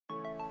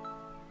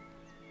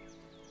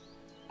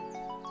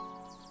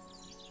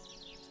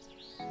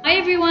Hi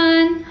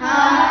everyone.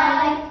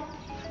 Hi.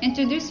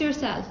 Introduce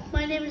yourself.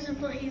 My name is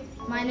Ibrahim.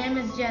 My name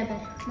is Jabir.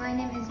 My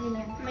name is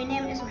Lilian. My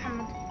name is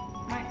Muhammad.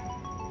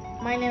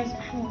 My name is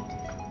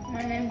Mahmoud.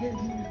 My name is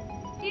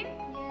Team?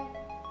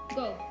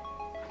 Go.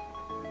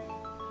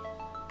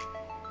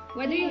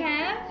 What do you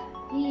have?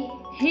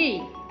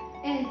 He.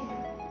 Is.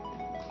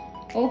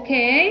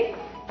 Okay.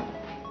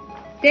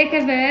 Take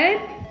a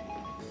verb.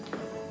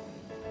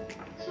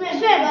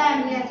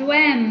 Swim.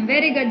 Swim.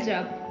 Very good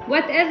job.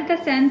 What is the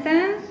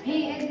sentence?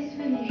 He is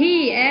swimming.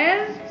 He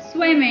is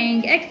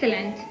swimming.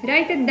 Excellent.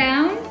 Write it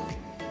down.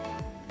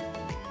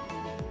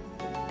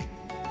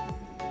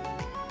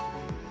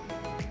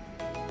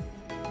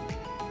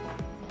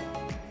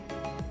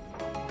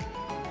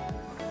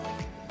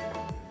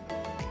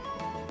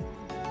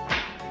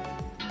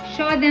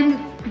 Show them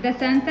the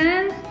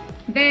sentence.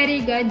 Very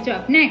good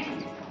job. Next.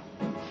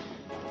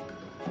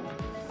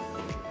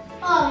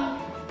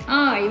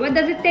 I. What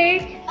does it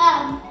take?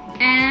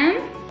 Am.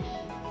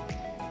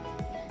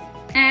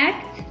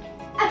 Act.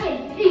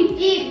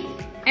 Eat.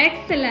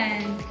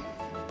 Excellent.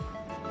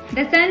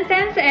 The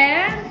sentence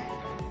is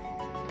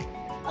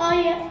I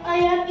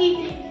am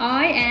eating.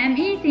 I am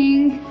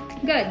eating.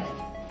 Good.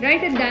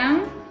 Write it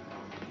down.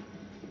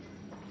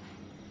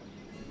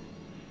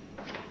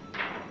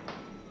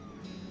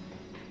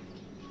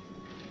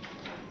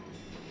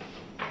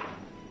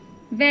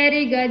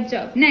 Very good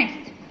job.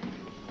 Next.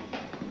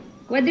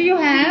 What do you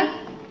have?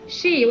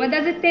 She. What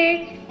does it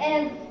take?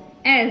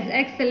 As.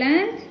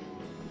 Excellent.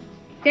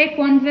 Take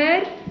one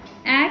verb.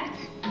 Act.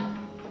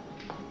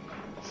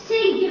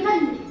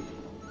 Sing.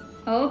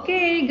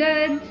 Okay,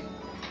 good.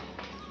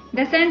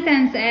 The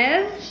sentence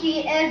is She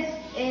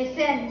is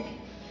sing.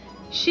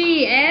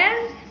 she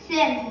is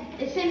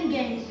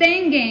Singing.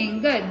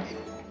 singing. Good.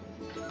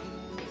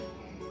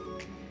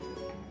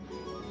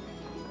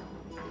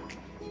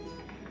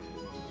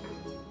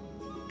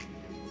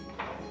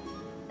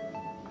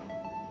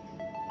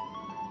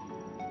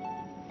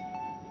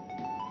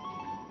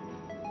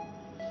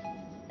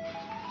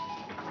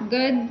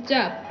 Good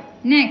job.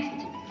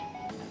 Next.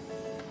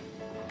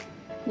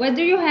 What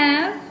do you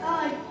have?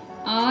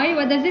 I.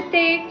 What does it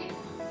take?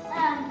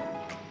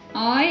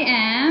 I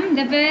am.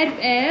 The verb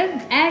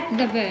is act.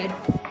 The verb.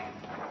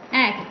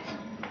 Act.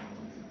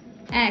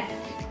 Act.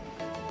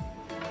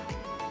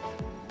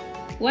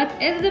 What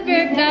is the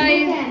verb,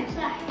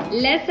 guys?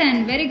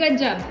 Listen. Very good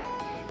job.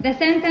 The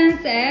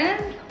sentence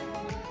is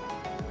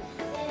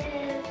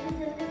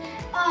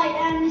I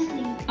am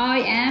listening. I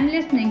am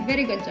listening.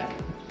 Very good job.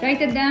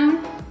 Write it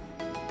down.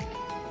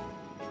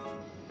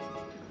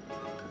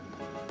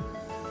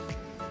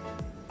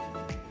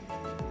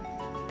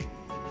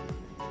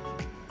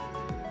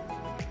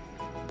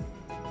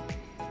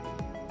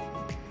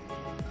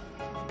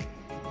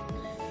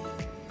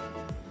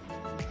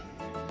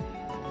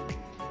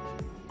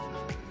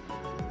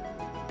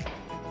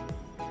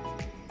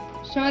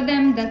 Show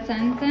them the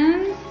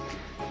sentence.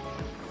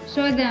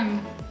 Show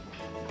them.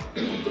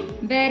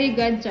 Very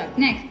good job.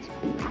 Next.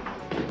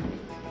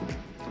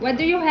 What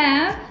do you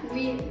have?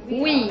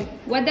 We.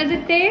 What does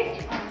it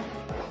take?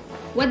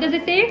 What does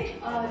it take?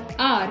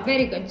 Are.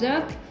 Very good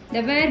job.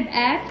 The verb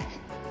act.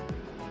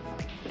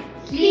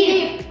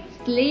 Sleep.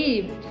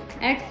 Sleep.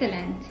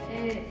 Excellent.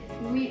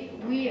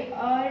 We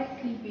are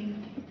sleeping.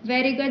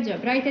 Very good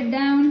job. Write it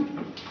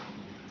down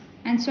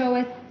and show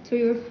it to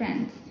your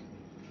friends.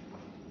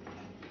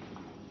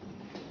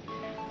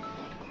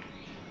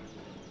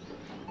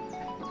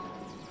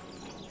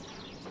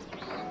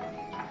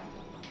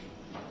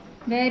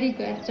 Very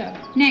good job.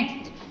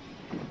 Next.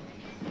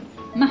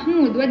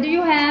 Mahmoud, what do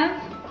you have?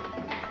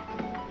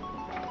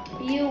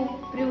 You.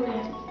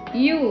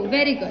 You.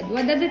 Very good.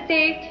 What does it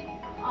take?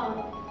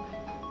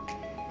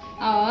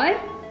 Or.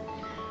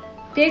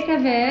 Take a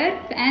verb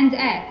and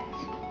act.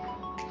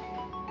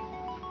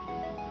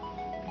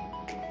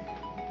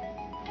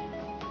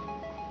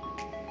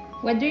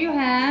 What do you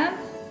have?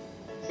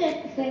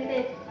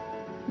 Sit.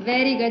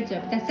 Very good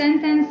job. The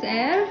sentence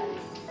is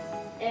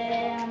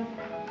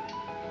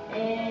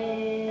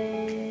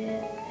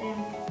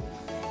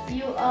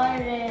You are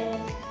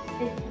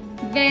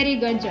sitting. very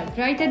good job.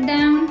 Write it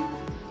down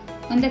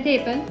on the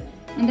table.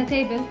 On the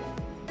table.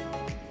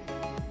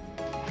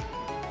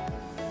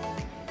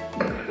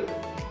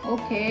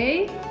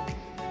 Okay.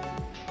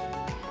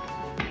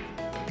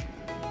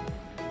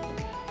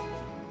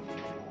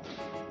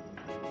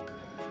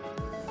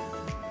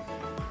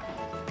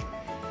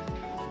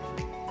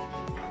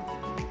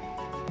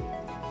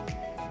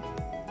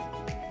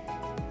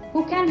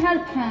 Who can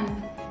help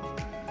him?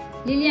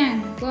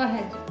 Lilian, go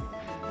ahead.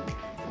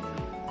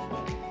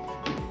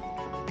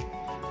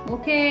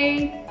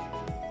 Okay.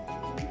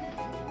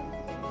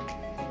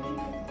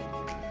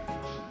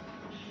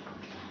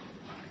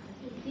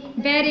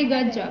 Very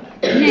good job.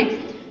 Next.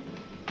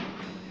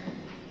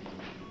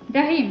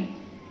 Rahim.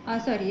 Oh,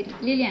 sorry,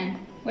 Lilian.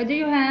 What do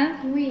you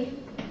have? We.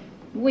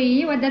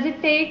 What does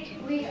it take?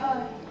 We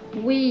are.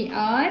 We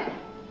are.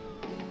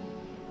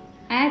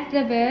 Add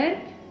the verb.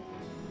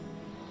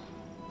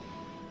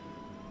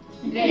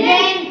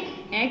 Drink.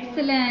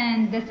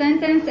 Excellent. The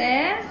sentence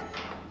is?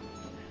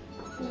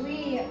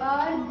 We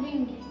are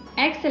drinking.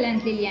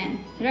 Excellent,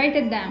 Lilian. Write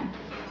it down.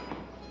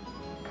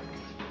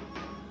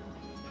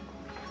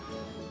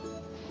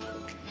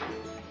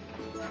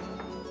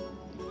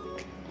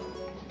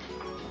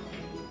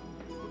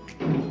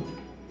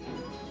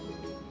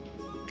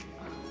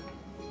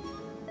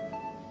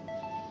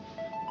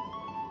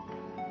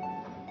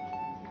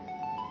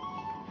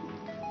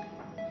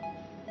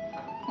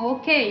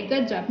 Okay,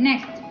 good job.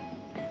 Next.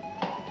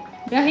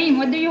 Rahim,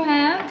 what do you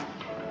have?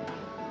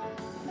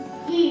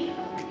 He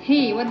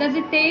He. What does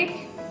it take?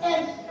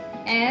 is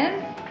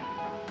As.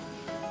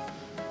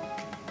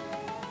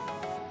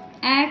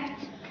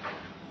 Act.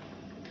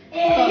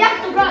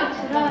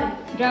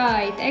 right.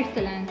 Right.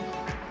 Excellent.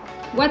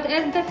 What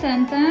is the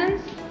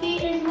sentence? He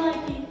is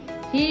writing.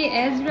 He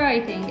is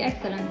writing.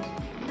 Excellent.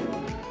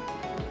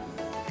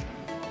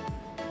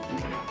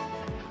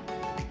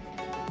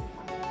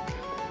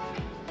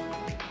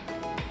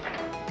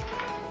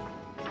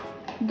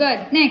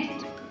 Good.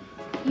 Next.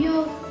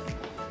 You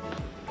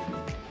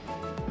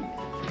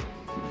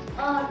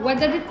are What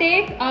does it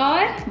take?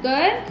 Are.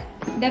 Good.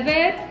 The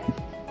verb.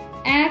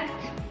 Act.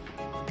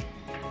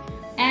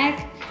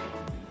 Act.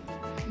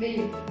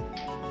 yes.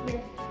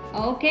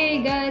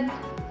 Okay, good.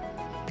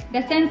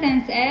 The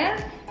sentence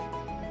is?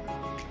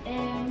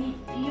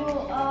 You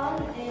are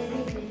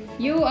reading.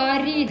 You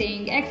are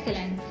reading.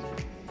 Excellent.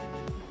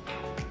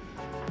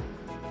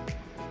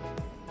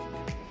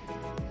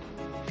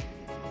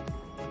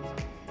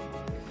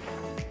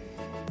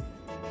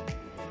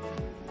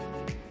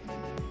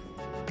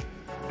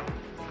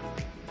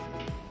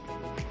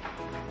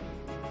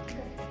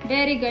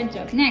 Very good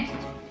job. Next.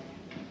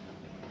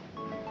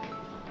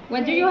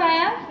 What do you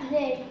have?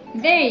 They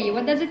They.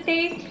 What does it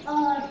take?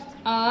 are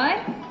Are.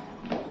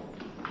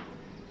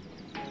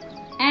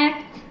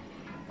 Act.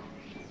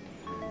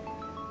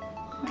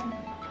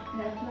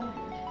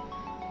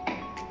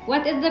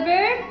 What is the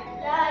verb?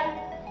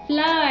 right.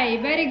 Fly.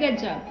 Very good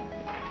job.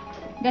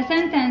 The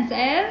sentence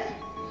is?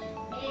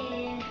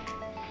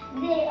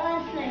 They are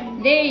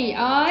flying. They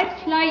are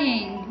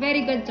flying.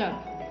 Very good job.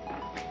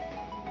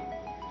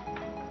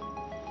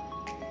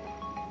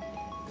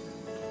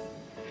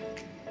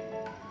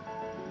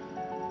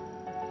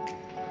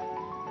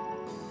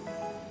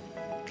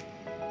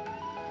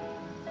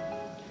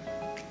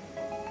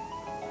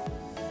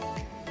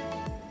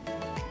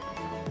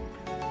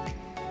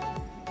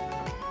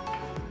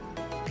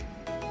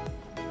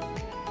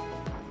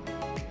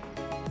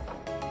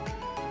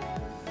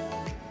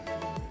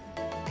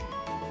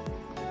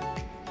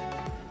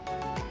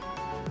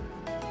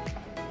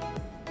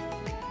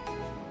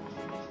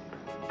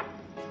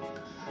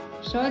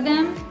 Show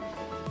them.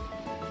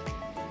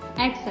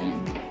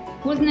 Excellent.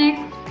 Who's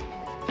next?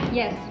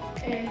 Yes.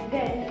 They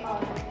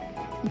are.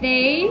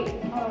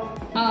 They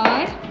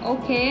are.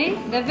 Okay.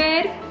 The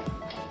verb.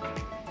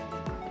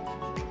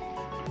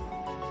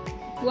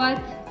 What?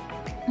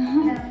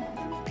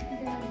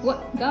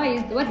 What,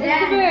 guys? What is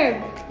the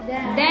verb?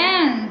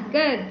 Dance.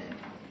 Good.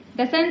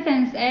 The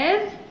sentence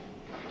is?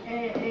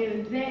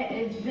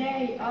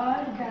 They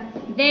are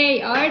dancing.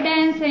 They are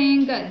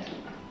dancing. Good.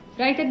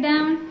 Write it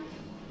down.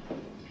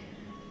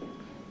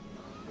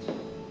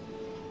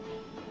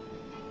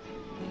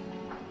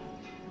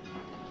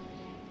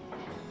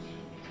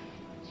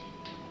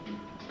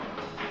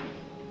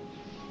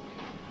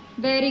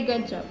 Very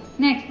good job.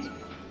 Next.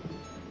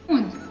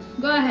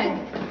 Go ahead.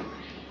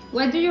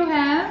 What do you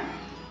have?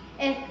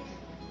 It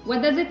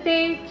What does it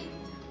take?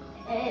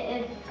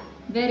 is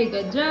Very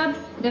good job.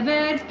 The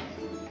verb.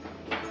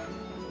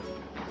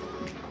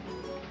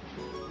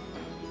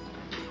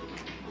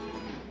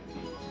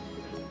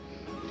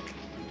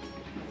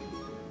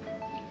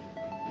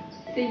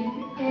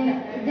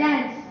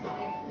 dance.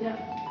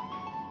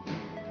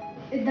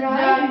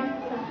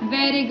 Drive.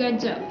 Very good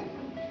job.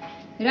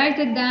 Write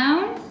it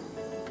down.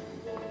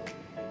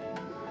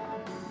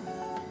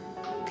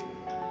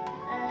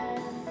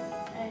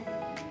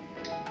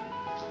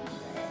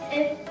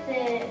 It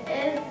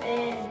is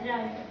a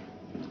drive.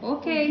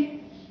 Okay.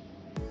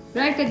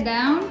 Write it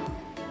down.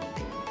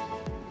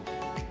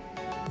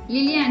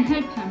 Lilian,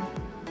 help him.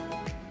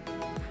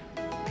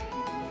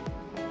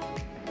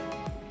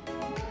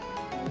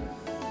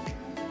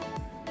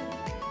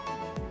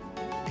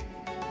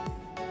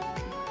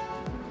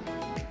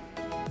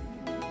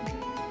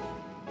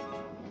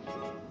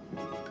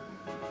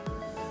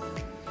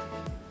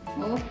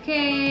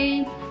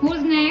 Okay.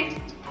 Who's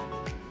next?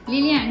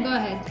 Lilian, go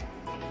ahead.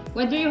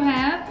 What do you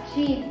have?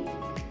 She.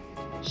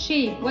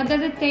 She. What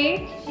does it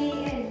take? She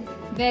is.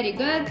 Very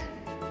good.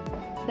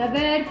 The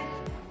verb.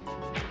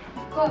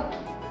 Cook.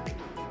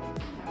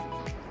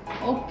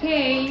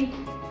 Okay.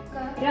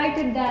 Write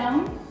it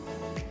down.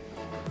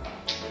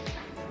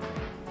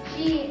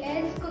 She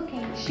is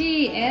cooking.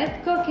 She is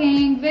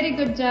cooking. Very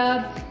good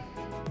job.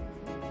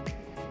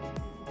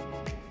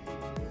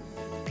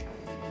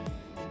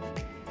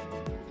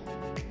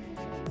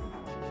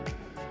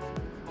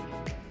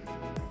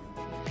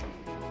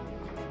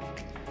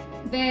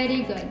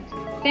 Very good.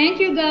 Thank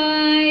you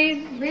guys.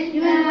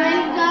 You're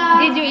welcome.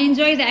 Did you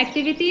enjoy the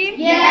activity?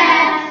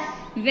 Yes.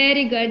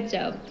 Very good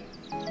job.